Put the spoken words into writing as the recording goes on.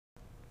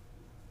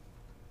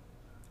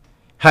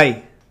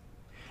Hi,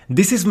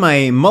 this is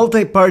my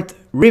multi-part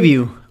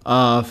review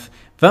of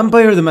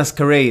Vampire the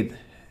Masquerade,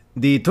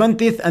 the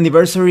 20th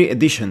anniversary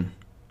edition.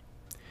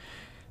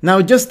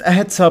 Now just a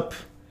heads up,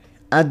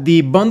 at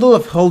the Bundle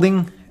of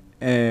Holding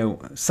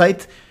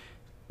site,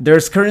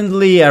 there's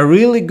currently a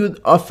really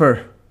good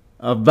offer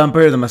of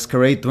Vampire the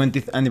Masquerade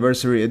 20th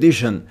anniversary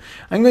edition.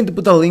 I'm going to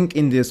put a link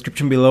in the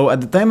description below.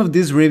 At the time of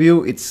this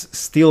review, it's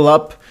still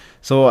up.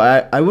 So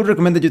I would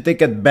recommend that you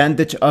take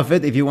advantage of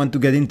it if you want to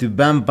get into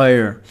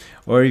Vampire,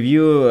 or if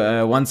you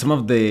want some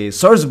of the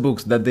source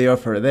books that they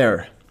offer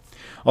there.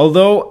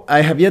 Although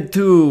I have yet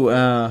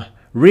to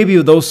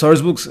review those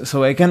source books,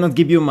 so I cannot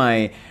give you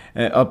my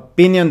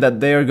opinion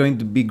that they are going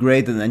to be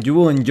great and you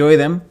will enjoy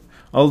them.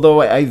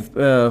 Although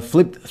I've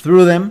flipped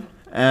through them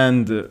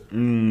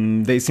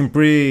and they seem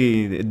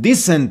pretty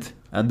decent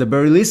at the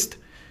very least.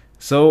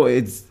 So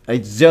it's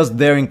just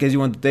there in case you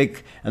want to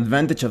take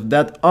advantage of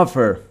that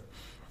offer.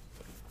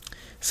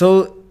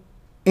 So,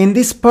 in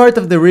this part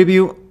of the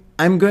review,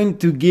 I'm going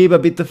to give a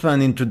bit of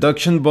an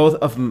introduction both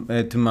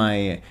to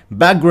my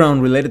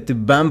background related to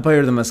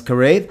Vampire the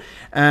Masquerade,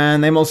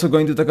 and I'm also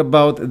going to talk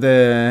about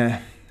the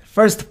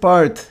first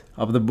part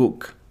of the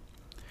book.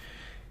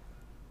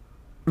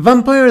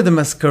 Vampire the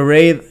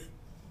Masquerade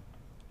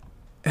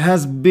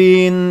has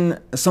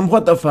been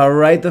somewhat of a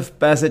rite of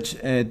passage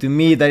to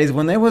me. That is,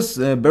 when I was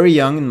very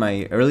young, in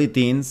my early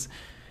teens,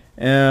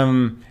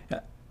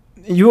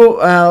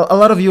 a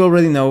lot of you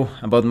already know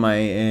about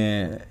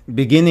my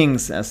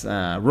beginnings as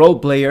a role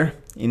player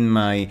in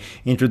my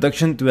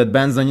Introduction to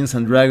Advanced Dungeons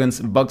and Dragons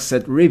box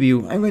set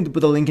review. I'm going to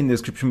put a link in the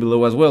description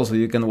below as well, so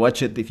you can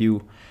watch it if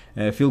you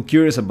feel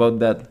curious about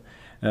that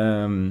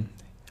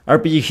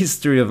RPG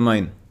history of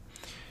mine.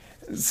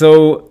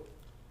 So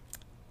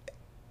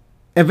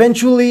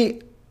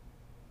eventually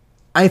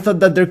I thought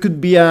that there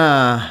could be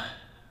a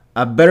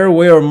better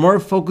way, or more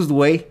focused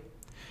way,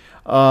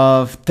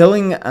 of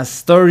telling a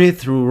story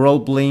through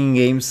role-playing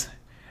games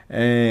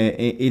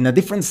in a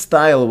different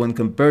style when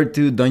compared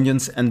to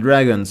Dungeons and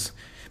Dragons.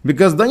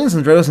 Because Dungeons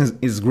and Dragons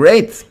is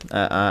great.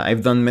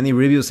 I've done many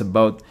reviews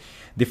about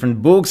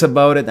different books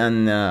about it,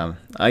 and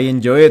I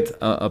enjoy it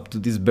up to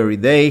this very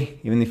day,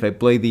 even if I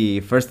play the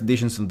first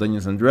editions of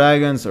Dungeons and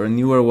Dragons or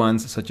newer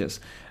ones such as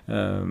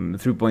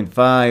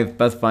 3.5,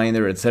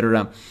 Pathfinder,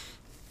 etc.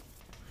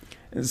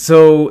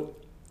 So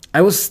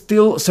I was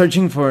still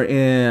searching for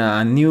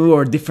a new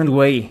or different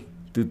way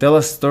to tell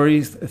a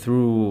story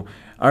through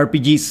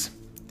RPGs.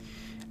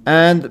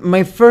 And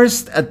my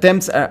first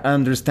attempts at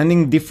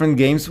understanding different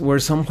games were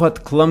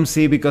somewhat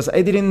clumsy because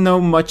I didn't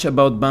know much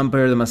about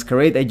Vampire the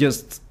Masquerade. I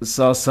just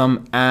saw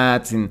some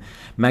ads in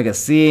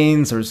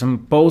magazines or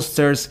some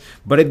posters,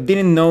 but I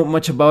didn't know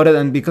much about it.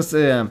 And because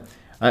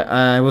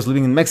I was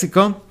living in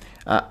Mexico,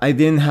 I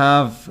didn't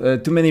have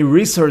too many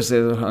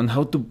resources on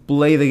how to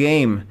play the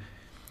game.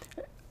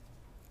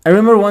 I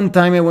remember one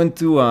time I went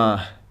to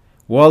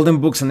Walden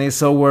Books and I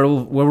saw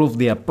Werewolf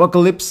the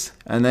Apocalypse,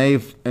 and I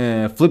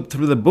flipped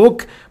through the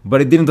book, but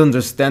I didn't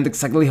understand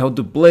exactly how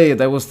to play it.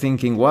 I was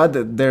thinking, what?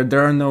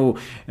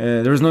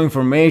 There's no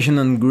information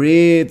on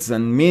grids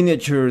and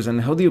miniatures,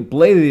 and how do you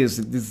play this?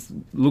 This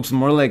looks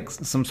more like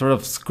some sort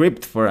of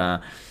script for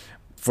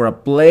a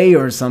play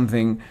or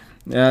something,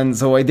 and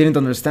so I didn't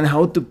understand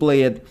how to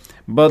play it.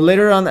 But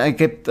later on, I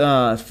kept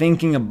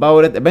thinking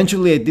about it.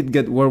 Eventually, I did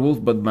get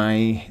Werewolf, but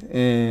my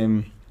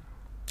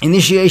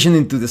initiation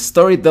into the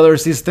storyteller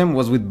system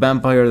was with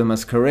Vampire the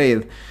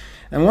Masquerade.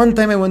 And one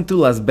time I went to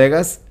Las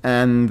Vegas,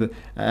 and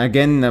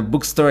again in a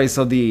bookstore I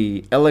saw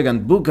the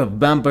elegant book of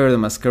Vampire the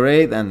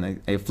Masquerade,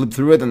 and I flipped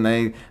through it and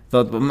I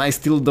thought, well, I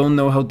still don't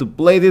know how to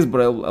play this,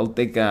 but I'll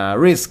take a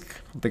risk,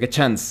 I'll take a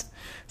chance.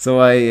 So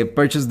I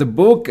purchased the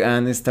book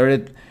and I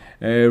started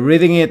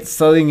reading it,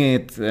 studying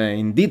it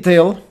in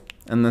detail,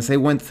 and as I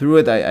went through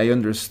it I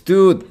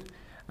understood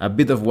a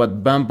bit of what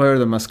Vampire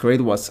the Masquerade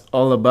was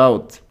all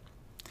about.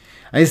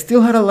 I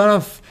still had a lot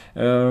of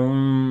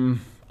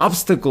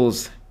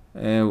obstacles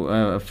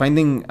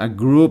finding a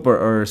group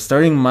or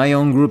starting my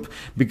own group,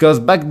 because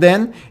back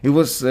then it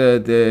was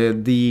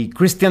the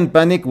Christian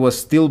panic was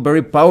still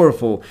very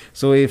powerful.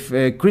 So if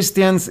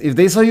Christians, if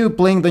they saw you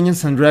playing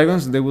Dungeons and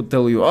Dragons, they would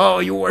tell you, oh,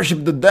 you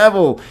worship the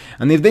devil.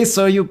 And if they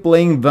saw you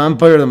playing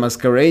Vampire the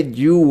Masquerade,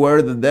 you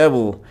were the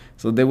devil.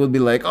 So they would be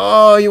like,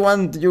 oh, you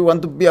want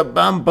to be a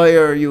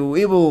vampire, you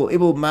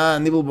evil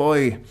man, evil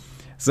boy.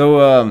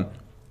 So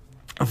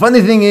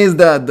funny thing is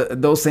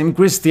that those same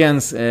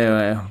Christians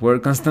were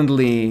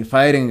constantly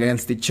fighting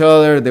against each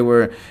other. They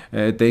were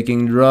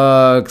taking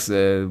drugs.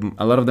 A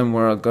lot of them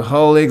were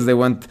alcoholics. They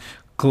went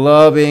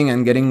clubbing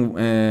and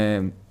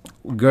getting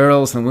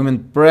girls and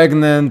women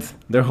pregnant.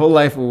 Their whole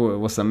life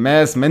was a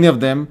mess. Many of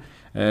them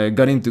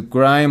got into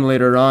crime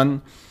later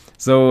on.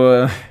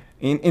 So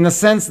in a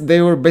sense, they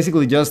were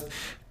basically just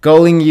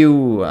calling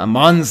you a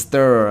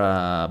monster or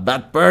a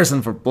bad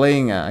person for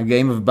playing a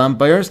game of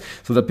vampires,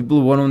 so that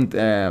people won't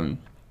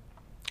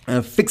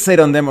fixate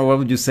on them, or what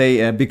would you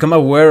say, become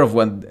aware of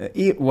what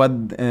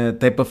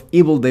type of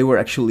evil they were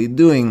actually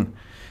doing.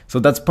 So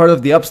that's part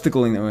of the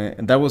obstacle.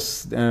 That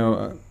was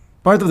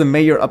part of the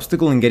major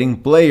obstacle in getting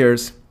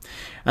players.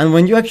 And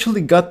when you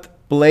actually got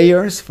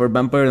players for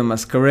Vampire the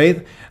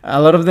Masquerade,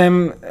 a lot of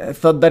them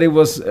thought that it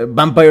was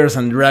Vampires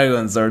and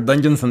Dragons or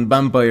Dungeons and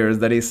Vampires.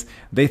 That is,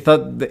 they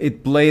thought that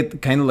it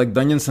played kind of like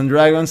Dungeons and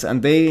Dragons,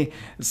 and they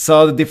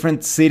saw the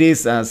different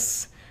cities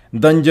as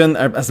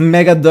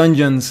mega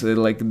dungeons.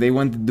 Like they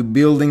wanted the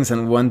buildings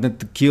and wanted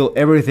to kill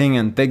everything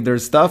and take their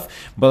stuff.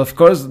 But of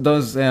course,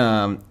 those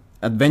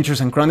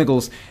adventures and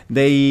chronicles,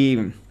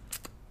 they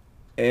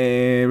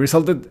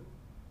resulted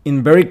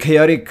in very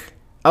chaotic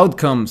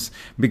outcomes,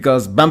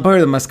 because Vampire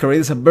the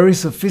Masquerade is a very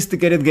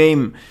sophisticated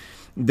game.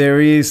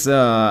 There is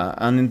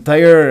an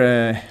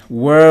entire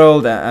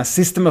world, a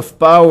system of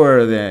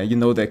power,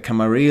 the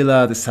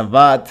Camarilla, the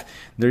Savate.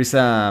 There is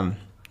a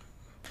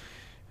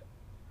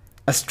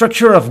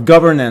structure of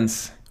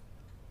governance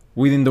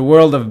within the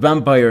world of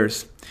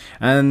vampires,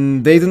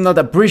 and they do not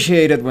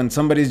appreciate it when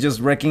somebody is just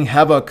wreaking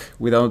havoc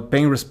without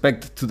paying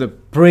respect to the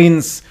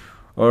prince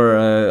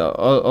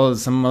or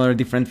some other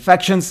different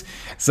factions.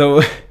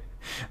 So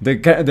the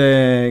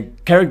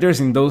characters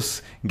in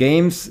those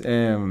games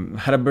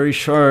had a very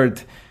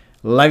short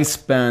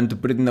lifespan, to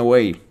put it in a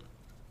way.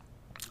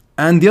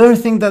 And the other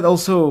thing that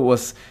also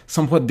was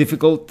somewhat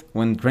difficult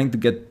when trying to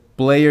get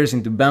players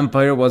into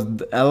Vampire was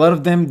a lot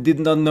of them did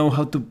not know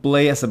how to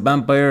play as a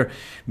vampire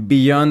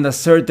beyond a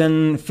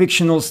certain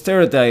fictional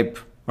stereotype,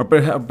 or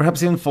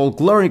perhaps even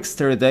folkloric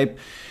stereotype.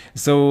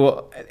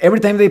 So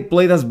every time they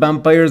played as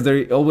vampires,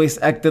 they always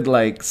acted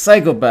like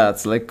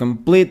psychopaths, like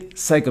complete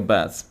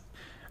psychopaths.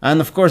 And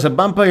of course, a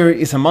vampire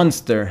is a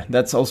monster.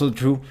 That's also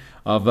true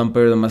of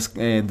Vampire the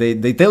Masquerade.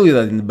 They tell you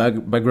that in the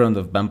background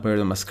of Vampire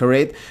the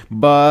Masquerade,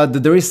 but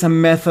there is a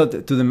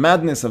method to the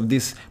madness of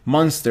this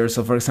monster.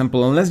 So for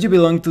example, unless you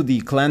belong to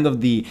the clan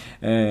of the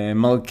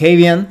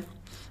Malkavian,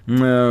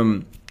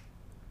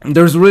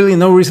 there's really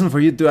no reason for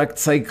you to act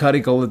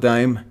psychotic all the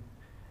time.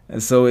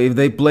 So if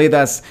they played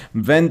as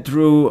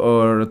Ventru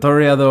or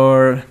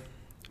Toreador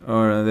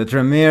or the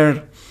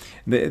Tremere,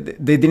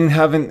 they didn't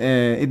have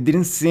it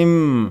didn't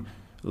seem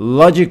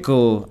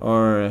logical,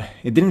 or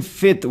it didn't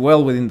fit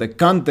well within the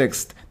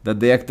context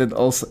that they acted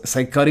all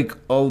psychotic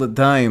all the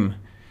time.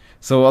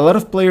 So a lot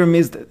of players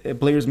missed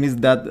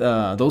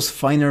that those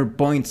finer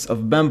points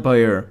of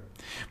Vampire.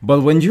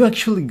 But when you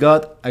actually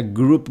got a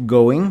group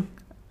going,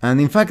 and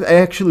in fact I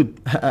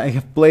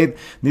have played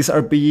this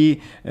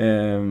RPG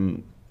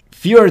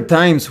fewer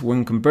times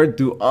when compared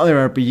to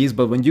other RPGs,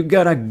 but when you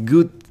got a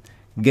good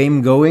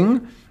game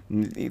going,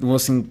 it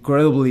was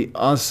incredibly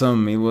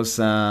awesome. It was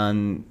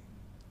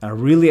a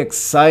really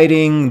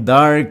exciting,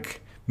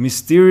 dark,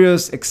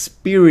 mysterious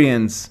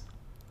experience.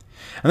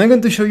 And I'm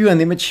going to show you an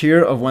image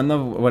here of one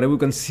of what I would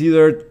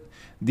consider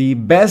the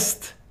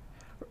best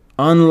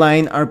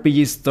online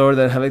RPG store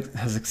that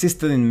has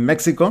existed in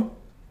Mexico.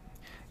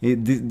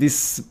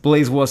 This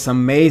place was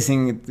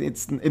amazing.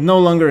 It no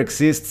longer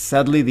exists.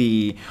 Sadly,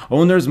 the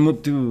owners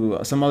moved to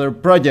some other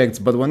projects,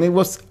 but when it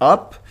was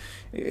up,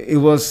 it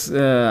was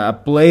a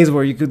place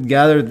where you could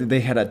gather. They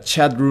had a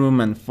chat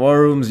room and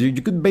forums. You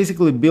could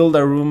basically build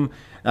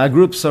a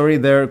group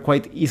there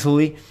quite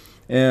easily.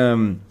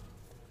 And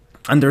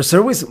their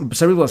service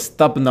was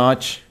top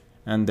notch,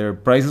 and their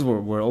prices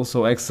were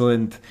also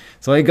excellent.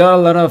 So I got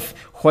a lot of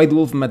White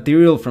Wolf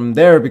material from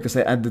there, because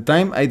at the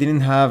time I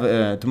didn't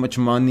have too much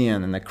money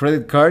and a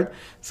credit card,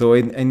 so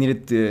I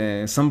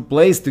needed some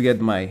place to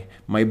get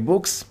my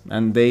books,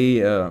 and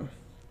they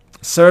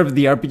served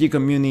the RPG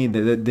community,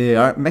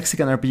 the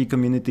Mexican RPG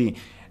community,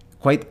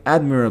 quite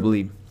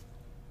admirably.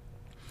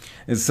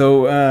 And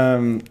so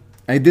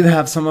I did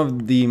have some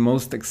of the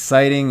most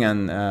exciting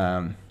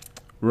and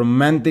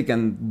romantic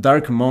and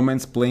dark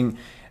moments playing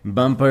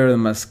Vampire the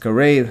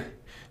Masquerade.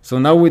 So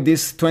now with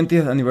this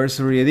 20th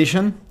anniversary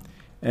edition,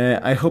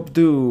 I hope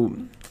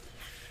to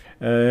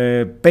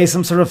pay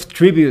some sort of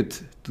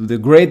tribute to the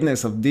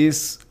greatness of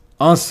this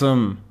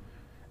awesome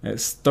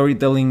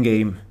storytelling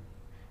game.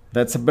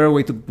 That's a better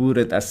way to put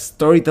it, a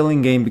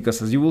storytelling game, because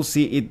as you will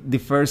see, it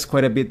differs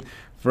quite a bit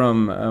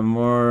from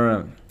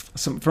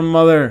from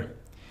other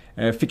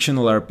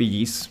fictional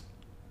RPGs.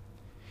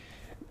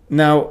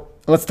 Now,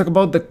 let's talk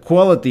about the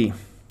quality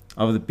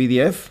of the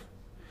PDF.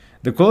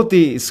 The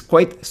quality is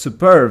quite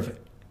superb.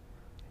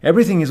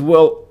 Everything is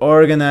well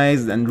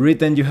organized and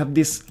written. You have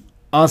these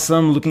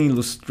awesome looking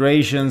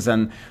illustrations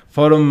and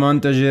photo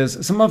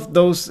montages. Some of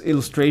those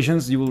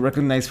illustrations you will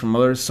recognize from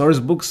other source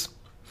books,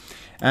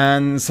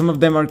 and some of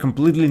them are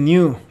completely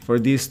new for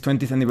this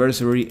 20th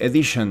anniversary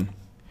edition.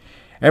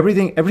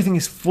 Everything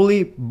is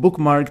fully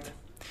bookmarked,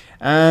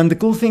 and the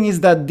cool thing is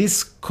that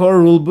this core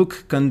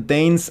rulebook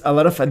contains a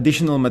lot of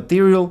additional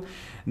material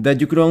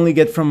that you could only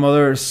get from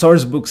other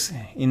source books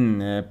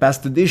in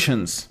past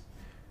editions.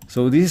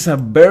 So this is a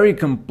very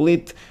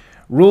complete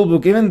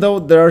rulebook, even though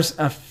there's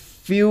a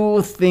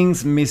few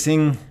things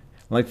missing,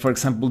 like for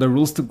example the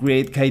rules to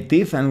create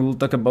Kaitif, and we'll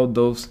talk about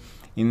those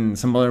in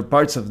some other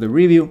parts of the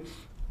review.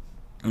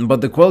 But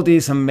the quality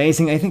is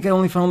amazing. I think I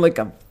only found like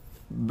a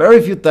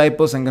very few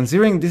typos, and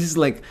considering this is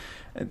like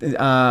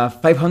a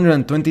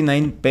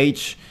 529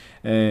 page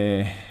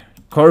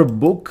core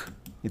book,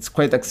 It's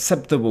quite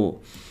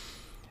acceptable.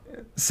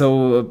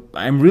 So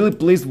I'm really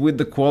pleased with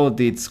the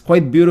quality. It's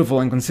quite beautiful,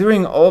 and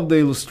considering all of the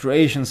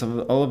illustrations of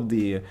all of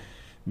the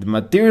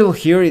material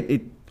here,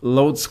 it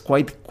loads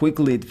quite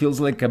quickly. It feels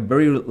like a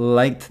very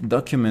light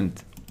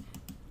document.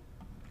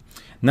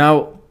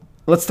 Now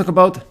let's talk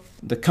about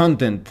the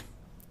content.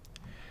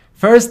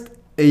 First,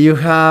 you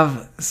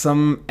have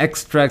some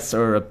extracts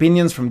or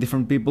opinions from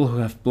different people who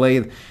have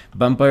played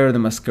Vampire the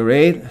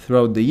Masquerade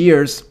throughout the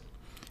years,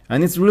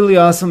 and it's really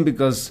awesome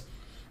because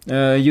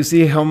you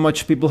see how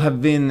much people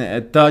have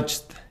been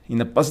touched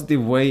in a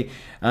positive way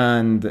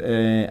and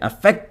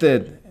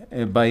affected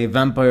by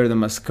Vampire the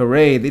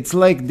Masquerade. It's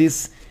like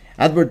this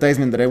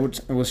advertisement that I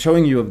was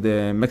showing you of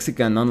the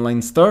Mexican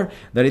online store,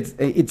 that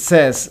it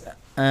says,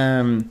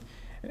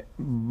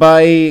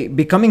 by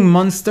becoming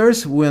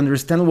monsters, we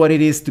understand what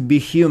it is to be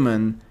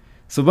human.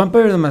 So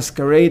Vampire the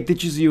Masquerade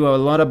teaches you a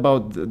lot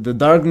about the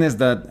darkness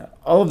that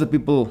all of the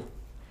people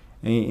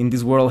in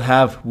this world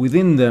have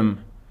within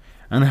them,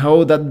 and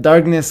how that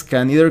darkness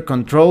can either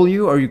control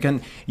you or you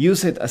can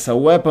use it as a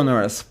weapon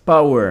or as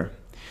power.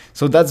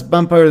 So that's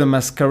Vampire the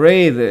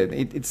Masquerade.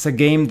 It's a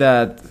game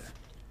that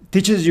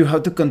teaches you how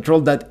to control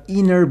that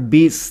inner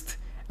beast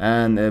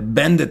and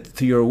bend it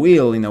to your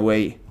will in a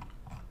way.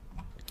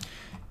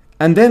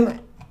 And then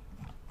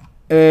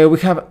we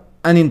have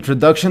an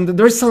introduction.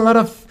 There's a lot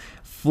of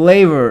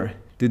flavor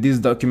to this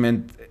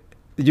document.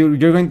 You're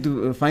going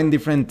to find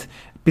different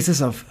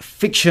pieces of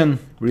fiction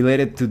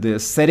related to the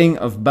setting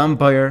of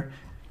Vampire.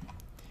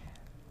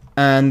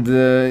 And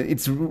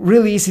it's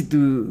really easy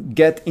to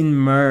get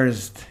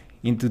immersed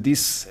into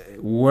this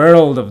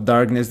world of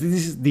darkness.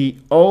 This is the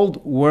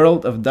old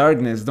world of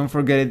darkness. Don't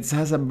forget, it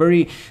has a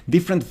very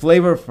different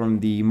flavor from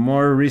the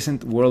more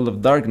recent world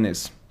of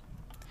darkness.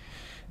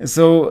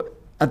 So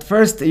at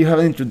first you have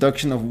an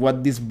introduction of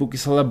what this book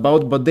is all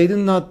about, but they do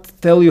not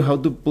tell you how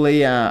to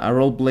play a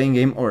role-playing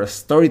game or a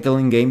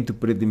storytelling game, to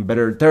put it in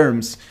better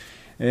terms.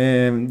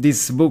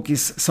 This book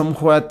is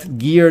somewhat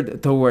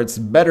geared towards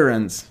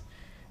veterans.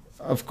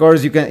 Of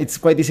course, it's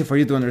quite easy for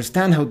you to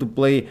understand how to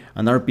play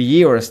an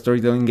RPG or a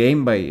storytelling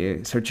game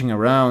by searching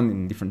around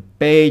in different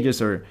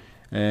pages or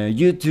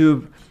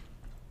YouTube.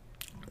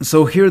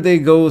 So here they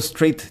go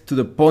straight to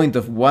the point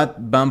of what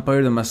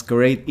Vampire the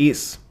Masquerade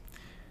is.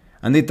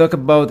 And they talk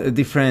about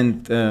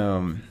different,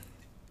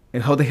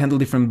 how they handle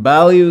different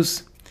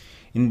values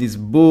in this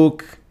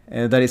book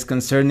that is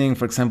concerning,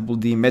 for example,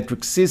 the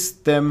metric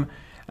system.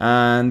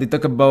 And they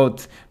talk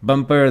about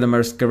Vampire the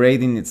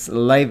Masquerade in its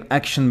live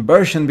action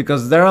version,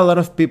 because there are a lot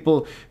of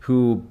people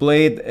who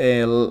played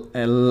they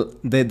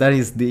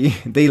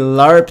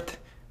LARPed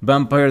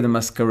Vampire the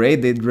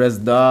Masquerade. They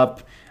dressed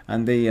up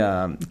and they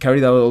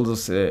carried out all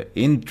those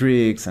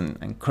intrigues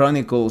and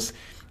chronicles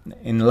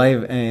in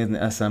live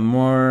as a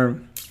more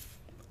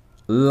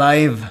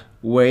live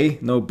way,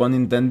 no pun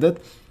intended,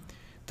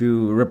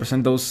 to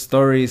represent those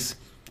stories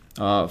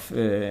of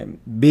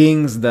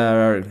beings that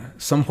are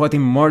somewhat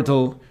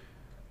immortal,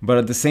 but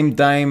at the same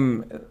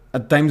time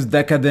at times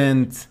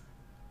decadent,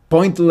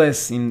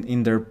 pointless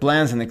in their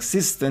plans and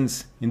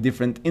existence in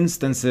different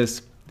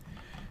instances.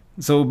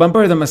 So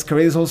Vampire the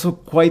Masquerade is also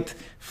quite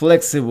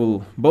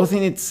flexible, both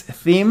in its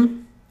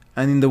theme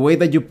and in the way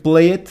that you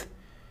play it.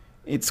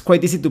 It's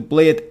quite easy to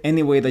play it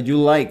any way that you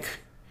like.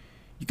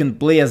 You can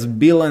play as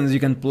villains, you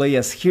can play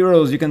as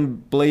heroes, you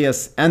can play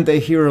as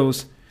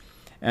anti-heroes,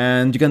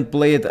 and you can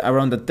play it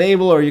around the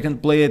table, or you can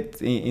play it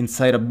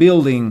inside a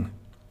building.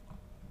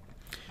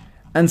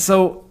 And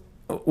so,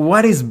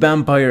 what is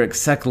Vampire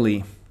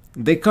exactly?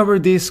 They cover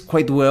this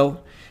quite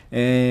well,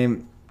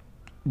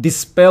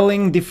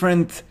 dispelling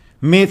different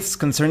myths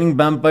concerning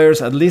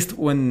vampires, at least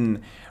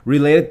when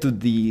related to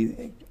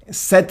the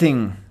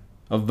setting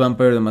of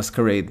Vampire the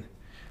Masquerade.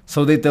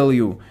 So they tell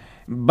you,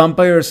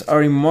 vampires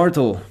are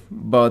immortal,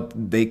 but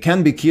they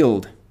can be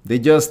killed. They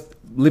just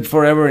live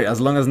forever as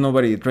long as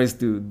nobody tries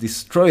to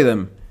destroy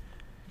them.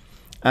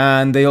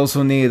 And they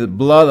also need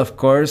blood, of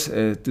course,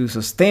 to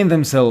sustain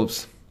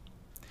themselves.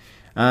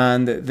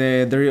 And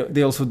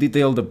they also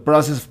detail the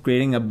process of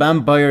creating a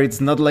vampire.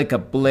 It's not like a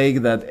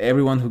plague that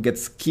everyone who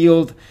gets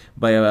killed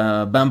by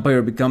a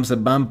vampire becomes a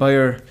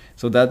vampire.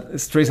 So that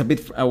strays a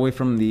bit away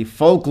from the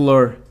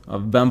folklore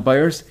of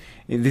vampires.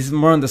 This is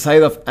more on the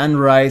side of Anne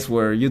Rice,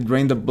 where you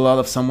drain the blood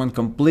of someone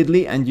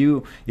completely, and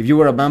if you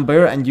were a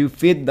vampire, and you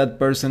feed that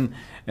person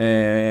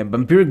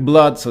vampiric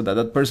blood so that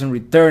that person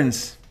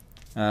returns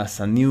as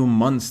a new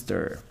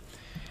monster.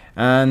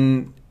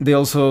 And they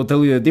also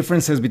tell you the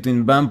differences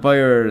between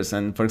vampires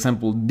and, for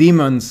example,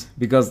 demons,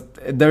 because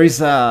there is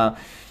a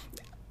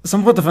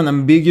somewhat of an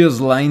ambiguous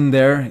line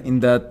there, in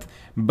that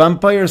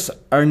vampires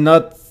are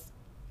not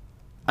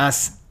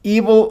as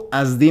evil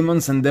as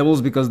demons and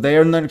devils, because they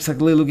are not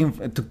exactly looking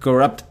to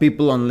corrupt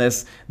people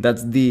unless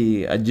that's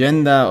the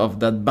agenda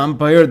of that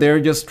vampire. They're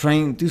just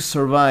trying to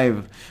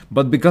survive.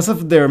 But because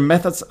of their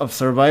methods of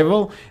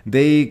survival,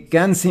 they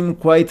can seem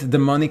quite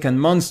demonic and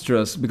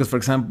monstrous. Because, for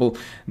example,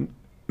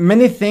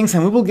 many things,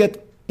 and we will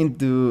get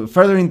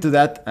further into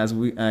that as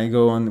I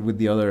go on with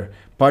the other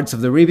parts of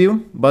the review,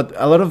 but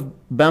a lot of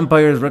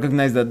vampires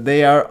recognize that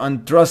they are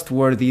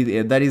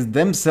untrustworthy. That is,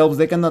 themselves,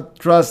 they cannot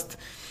trust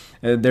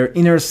their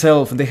inner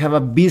self. They have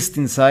a beast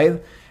inside,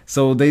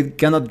 so they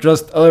cannot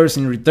trust others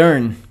in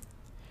return.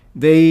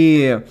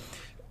 They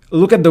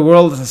look at the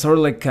world as sort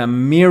of like a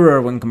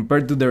mirror when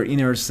compared to their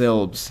inner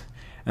selves.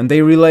 And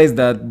they realize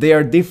that they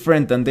are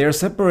different and they are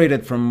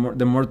separated from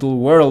the mortal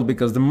world,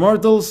 because the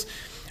mortals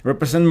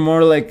represent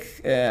more like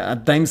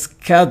at times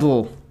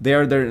cattle. They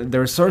are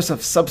their source of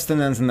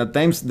sustenance, and at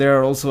times they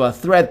are also a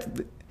threat.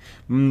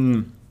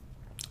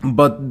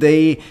 But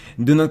they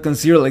do not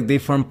consider like they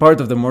form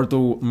part of the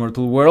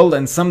mortal world,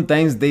 and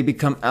sometimes they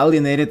become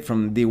alienated from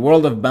the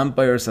world of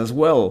vampires as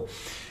well.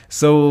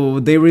 So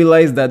they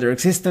realize that their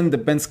existence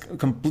depends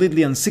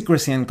completely on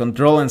secrecy and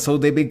control, and so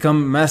they become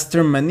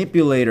master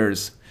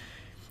manipulators.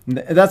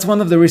 That's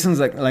one of the reasons,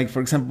 like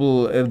for example,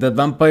 that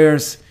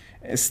vampires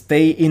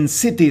stay in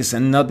cities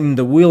and not in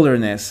the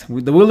wilderness.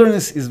 The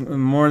wilderness is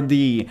more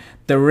the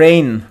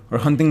terrain or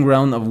hunting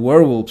ground of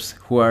werewolves,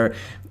 who are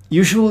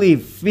usually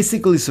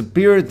physically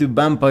superior to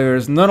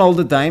vampires, not all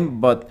the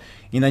time, but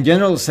in a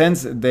general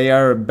sense, they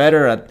are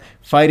better at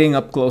fighting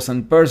up close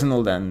and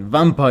personal than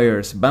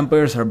vampires.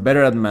 Vampires are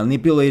better at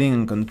manipulating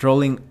and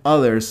controlling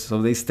others, so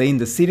they stay in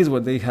the cities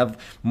where they have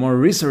more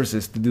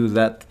resources to do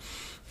that.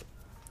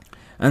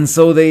 And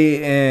so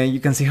you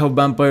can see how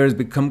vampires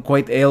become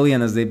quite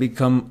alien as they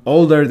become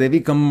older. They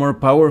become more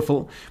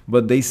powerful,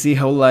 but they see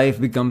how life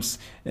becomes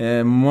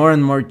more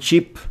and more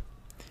cheap,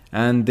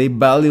 and they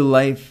value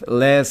life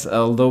less,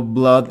 although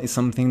blood is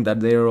something that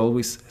they are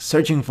always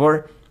searching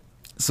for.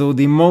 So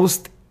the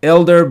most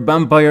elder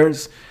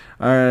vampires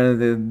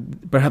are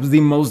perhaps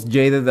the most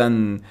jaded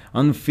and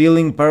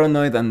unfeeling,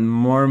 paranoid, and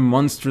more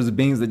monstrous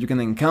beings that you can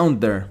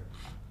encounter.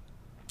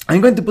 I'm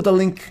going to put a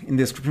link in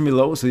the description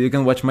below so you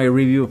can watch my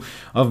review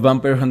of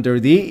Vampire Hunter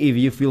D if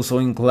you feel so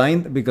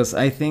inclined, because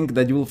I think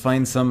that you will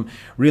find some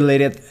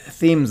related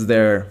themes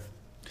there.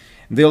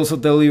 They also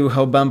tell you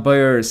how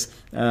vampires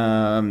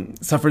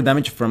suffer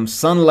damage from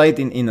sunlight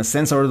in a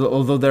sense,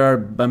 although there are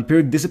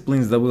vampiric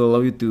disciplines that will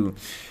allow you to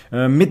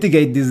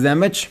mitigate this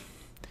damage.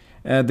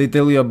 They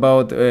tell you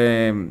about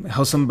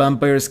how some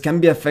vampires can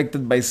be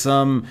affected by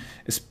some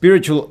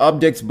spiritual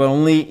objects, but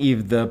only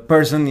if the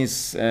person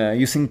is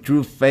using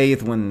true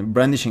faith when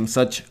brandishing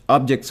such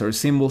objects or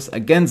symbols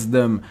against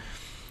them.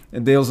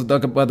 They also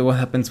talk about what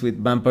happens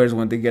with vampires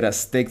when they get a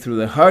stake through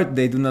the heart.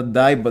 They do not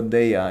die, but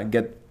they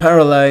get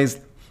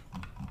paralyzed.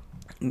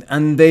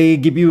 And they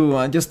give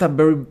you just a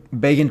very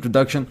vague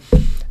introduction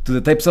to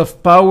the types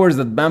of powers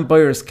that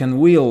vampires can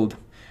wield.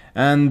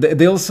 And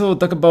they also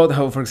talk about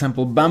how, for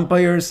example,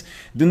 vampires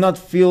do not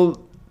feel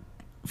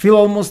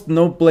almost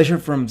no pleasure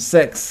from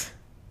sex.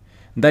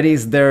 That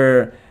is,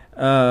 their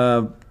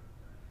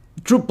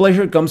true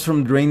pleasure comes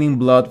from draining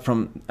blood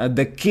from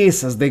the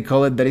kiss, as they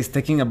call it, that is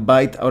taking a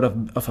bite out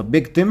of a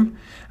victim,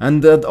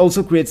 and that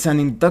also creates an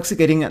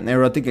intoxicating and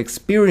erotic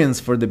experience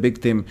for the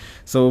victim.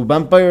 So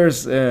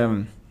vampires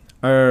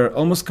are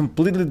almost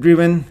completely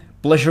driven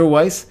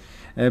pleasure-wise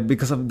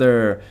because of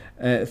their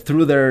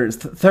through their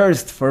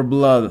thirst for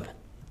blood.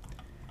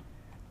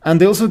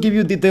 And they also give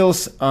you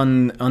details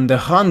on the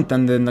hunt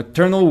and the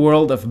nocturnal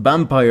world of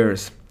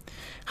vampires,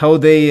 how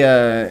they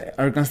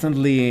are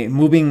constantly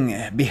moving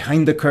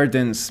behind the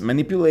curtains,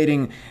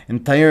 manipulating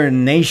entire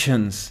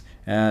nations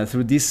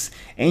through this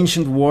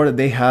ancient war that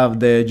they have,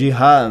 the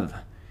jihad.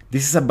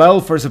 This is a battle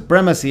for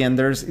supremacy, and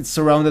it's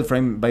surrounded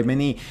by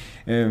many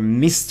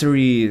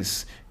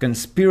mysteries,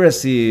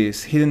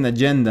 conspiracies, hidden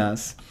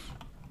agendas.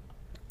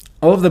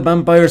 All of the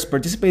vampires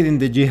participate in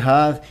the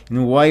jihad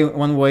in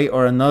one way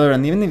or another,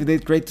 and even if they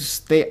try to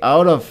stay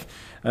out of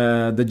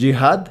the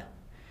jihad,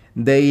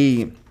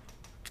 they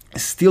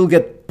still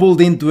get pulled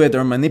into it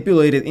or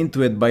manipulated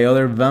into it by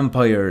other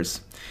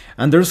vampires.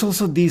 And there's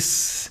also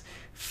this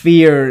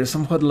fear,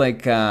 somewhat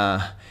like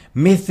a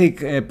mythic,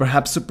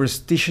 perhaps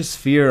superstitious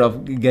fear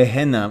of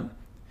Gehenna.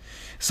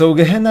 So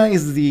Gehenna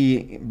is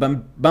the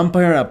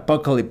vampire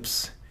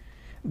apocalypse.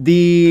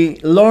 The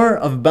lore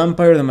of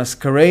Vampire the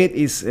Masquerade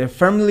is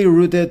firmly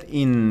rooted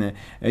in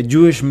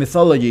Jewish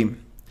mythology.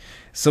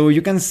 So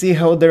you can see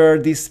how there are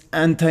these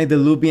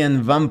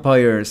antediluvian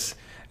vampires,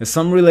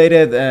 some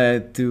related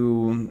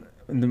to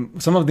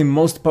some of the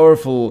most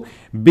powerful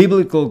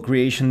biblical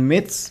creation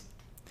myths.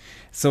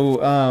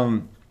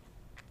 So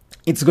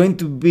it's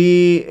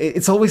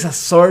always a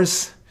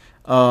source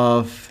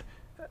of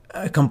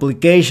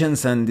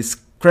complications and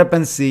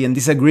discrepancy and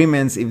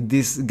disagreements if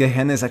this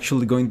Gehenna is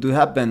actually going to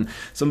happen.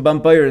 Some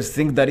vampires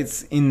think that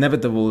it's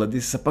inevitable, that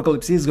this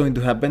apocalypse is going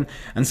to happen,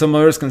 and some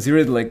others consider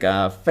it like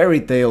a fairy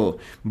tale.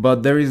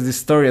 But there is this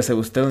story, as I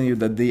was telling you,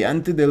 that the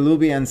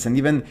antediluvians and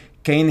even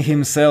Cain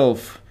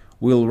himself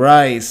will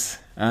rise,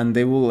 and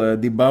they will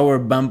devour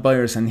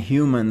vampires and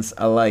humans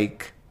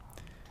alike.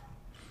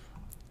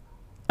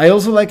 I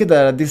also like it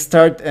that at the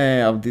start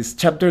of this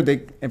chapter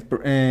they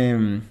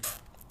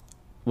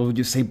what would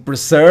you say,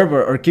 preserve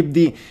or keep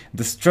the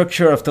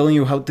structure of telling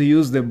you how to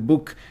use the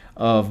book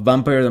of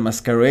Vampire the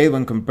Masquerade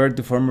when compared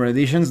to former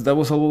editions. That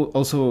was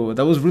also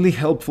that was really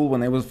helpful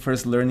when I was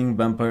first learning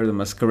Vampire the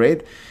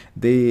Masquerade.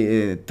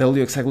 They tell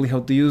you exactly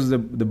how to use the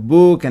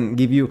book and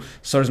give you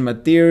source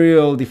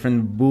material,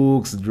 different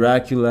books,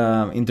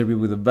 Dracula, Interview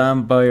with a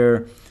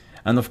Vampire,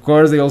 and of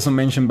course they also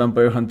mention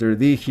Vampire Hunter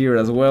D here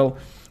as well.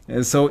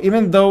 So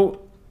even though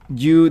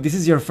this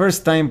is your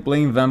first time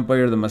playing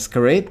Vampire the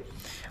Masquerade,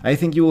 I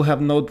think you will have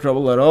no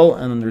trouble at all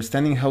in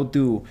understanding how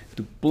to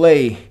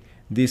play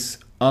this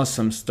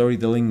awesome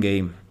storytelling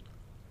game.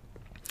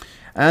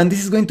 And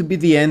this is going to be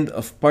the end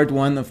of part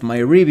 1 of my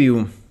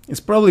review.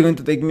 It's probably going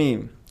to take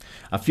me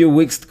a few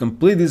weeks to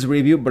complete this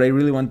review, but I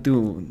really want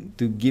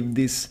to give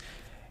this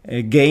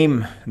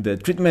game the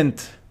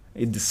treatment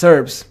it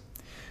deserves.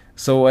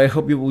 So I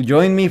hope you will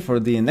join me for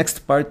the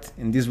next part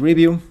in this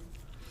review.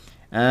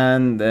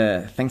 And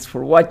thanks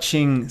for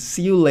watching.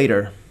 See you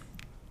later.